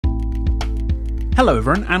Hello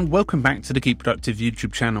everyone and welcome back to the Keep Productive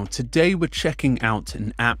YouTube channel. Today we're checking out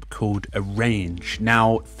an app called Arrange.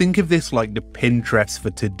 Now think of this like the Pinterest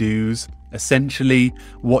for to-dos. Essentially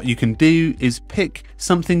what you can do is pick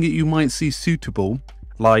something that you might see suitable,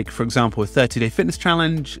 like for example a 30-day fitness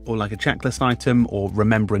challenge or like a checklist item or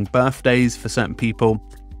remembering birthdays for certain people,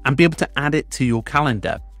 and be able to add it to your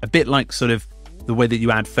calendar. A bit like sort of the way that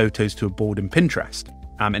you add photos to a board in Pinterest.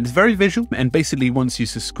 And it's very visual, and basically once you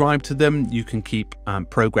subscribe to them, you can keep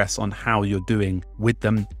progress on how you're doing with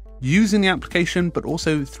them using the application, but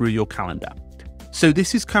also through your calendar. So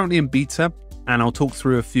this is currently in beta, and I'll talk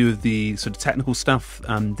through a few of the sort of technical stuff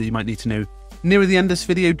that you might need to know near the end of this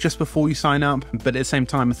video just before you sign up. But at the same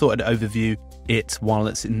time, I thought I'd overview it while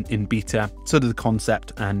it's in beta, sort of the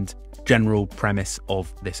concept and general premise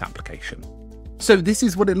of this application. So this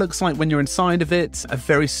is what it looks like when you're inside of it. A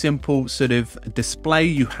very simple sort of display.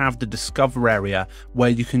 You have the discover area where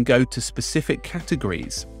you can go to specific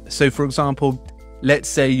categories. So for example, let's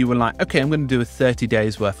say you were like, okay, I'm going to do a 30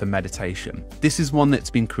 days worth of meditation. This is one that's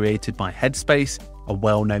been created by Headspace, a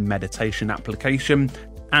well-known meditation application.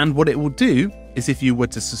 And what it will do is if you were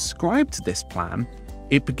to subscribe to this plan,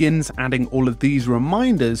 it begins adding all of these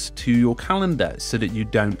reminders to your calendar so that you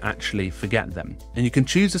don't actually forget them. And you can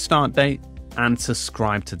choose a start date and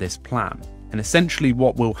subscribe to this plan. And essentially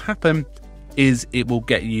what will happen is it will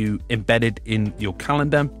get you embedded in your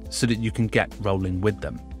calendar so that you can get rolling with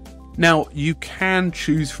them. Now you can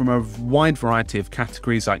choose from a wide variety of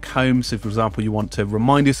categories like home. So for example, you want to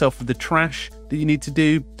remind yourself of the trash that you need to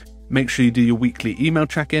do, make sure you do your weekly email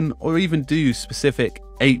check-in, or even do specific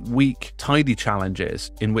 8-week tidy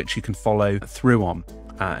challenges in which you can follow through on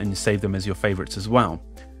and you save them as your favorites as well.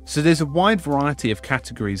 So there's a wide variety of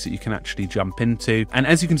categories that you can actually jump into. And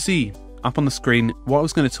as you can see up on the screen, what I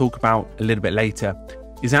was going to talk about a little bit later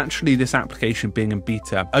is actually this application being in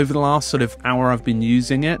beta. Over the last sort of hour I've been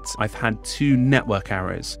using it, I've had 2 network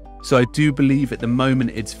errors. So I do believe at the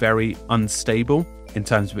moment it's very unstable in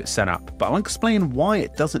terms of its setup. But I'll explain why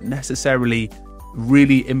it doesn't necessarily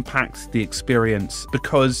really impact the experience,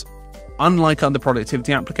 because unlike other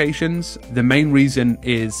productivity applications, the main reason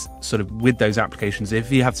is sort of with those applications,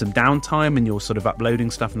 if you have some downtime and you're sort of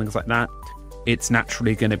uploading stuff and things like that, it's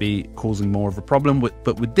naturally going to be causing more of a problem.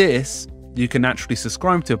 But with this, you can actually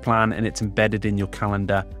subscribe to a plan and it's embedded in your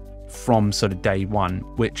calendar from sort of day one,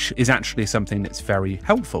 which is actually something that's very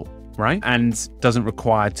helpful, right? And doesn't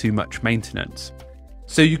require too much maintenance.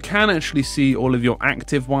 So you can actually see all of your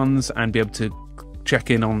active ones and be able to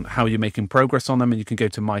check in on how you're making progress on them, and you can go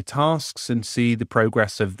to my tasks and see the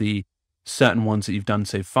progress of the certain ones that you've done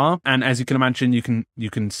so far. And as you can imagine, you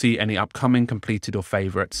can see any upcoming, completed, or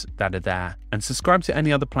favorites that are there, and subscribe to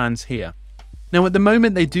any other plans here. Now at the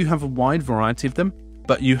moment they do have a wide variety of them,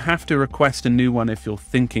 but you have to request a new one if you're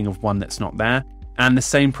thinking of one that's not there, and the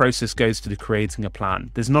same process goes to the creating a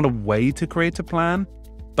plan. There's not a way to create a plan,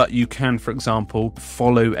 but you can, for example,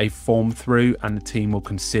 follow a form through and the team will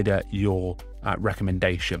consider your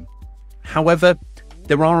recommendation. However,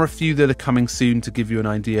 there are a few that are coming soon to give you an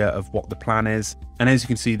idea of what the plan is. And as you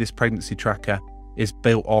can see, this pregnancy tracker is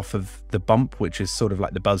built off of the Bump, which is sort of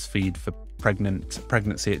like the BuzzFeed for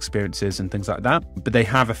pregnancy experiences and things like that. But they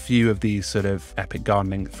have a few of these sort of epic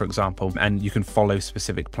gardening, for example, and you can follow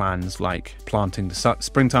specific plans like planting the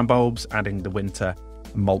springtime bulbs, adding the winter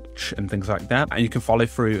mulch and things like that. And you can follow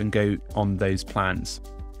through and go on those plans.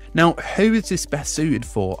 Now, who is this best suited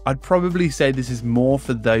for? I'd probably say this is more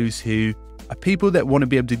for those who are people that want to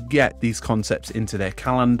be able to get these concepts into their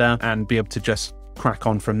calendar and be able to just crack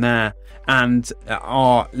on from there, and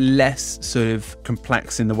are less sort of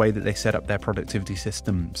complex in the way that they set up their productivity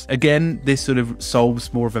systems. Again, this sort of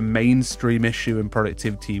solves more of a mainstream issue in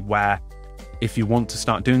productivity where if you want to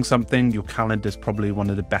start doing something, your calendar is probably one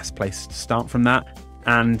of the best places to start from that.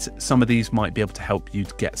 And some of these might be able to help you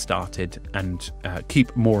to get started and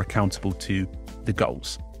keep more accountable to the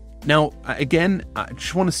goals. Now, again, I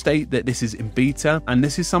just want to state that this is in beta, and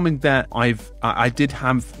this is something that I did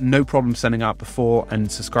have no problem setting up before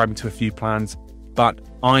and subscribing to a few plans, but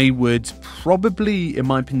I would probably, in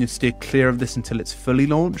my opinion, steer clear of this until it's fully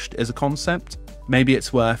launched as a concept. Maybe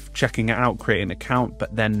it's worth checking it out, creating an account,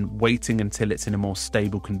 but then waiting until it's in a more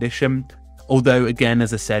stable condition. Although, again,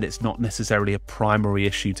 as I said, it's not necessarily a primary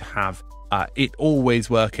issue to have it always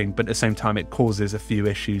working, but at the same time, it causes a few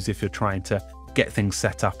issues if you're trying to get things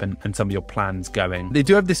set up and some of your plans going. They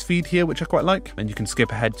do have this feed here, which I quite like, and you can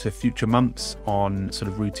skip ahead to future months on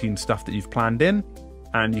sort of routine stuff that you've planned in,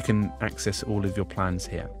 and you can access all of your plans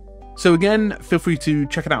here. So again, feel free to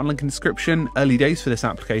check it out on link in the description. Early days for this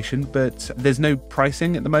application, but there's no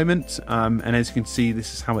pricing at the moment. And as you can see,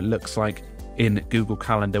 this is how it looks like in Google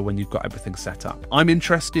Calendar when you've got everything set up. I'm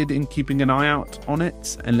interested in keeping an eye out on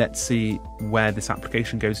it, and let's see where this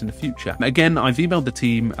application goes in the future. Again, I've emailed the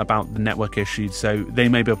team about the network issues, so they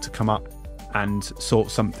may be able to come up and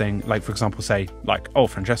sort something, like for example, say like, oh,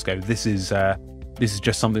 Francesco, this is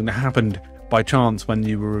just something that happened by chance when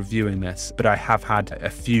you were reviewing this. But I have had a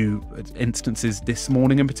few instances this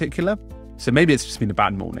morning in particular, so maybe it's just been a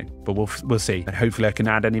bad morning, but we'll see. And hopefully I can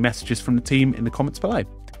add any messages from the team in the comments below.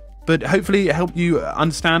 But hopefully it helped you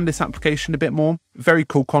understand this application a bit more. Very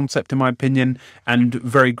cool concept in my opinion, and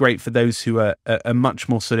very great for those who are much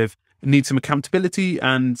more sort of need some accountability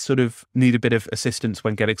and sort of need a bit of assistance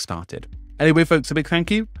when getting started. Anyway, folks, a big thank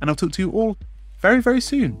you, and I'll talk to you all very, very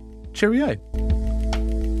soon. Cheerio.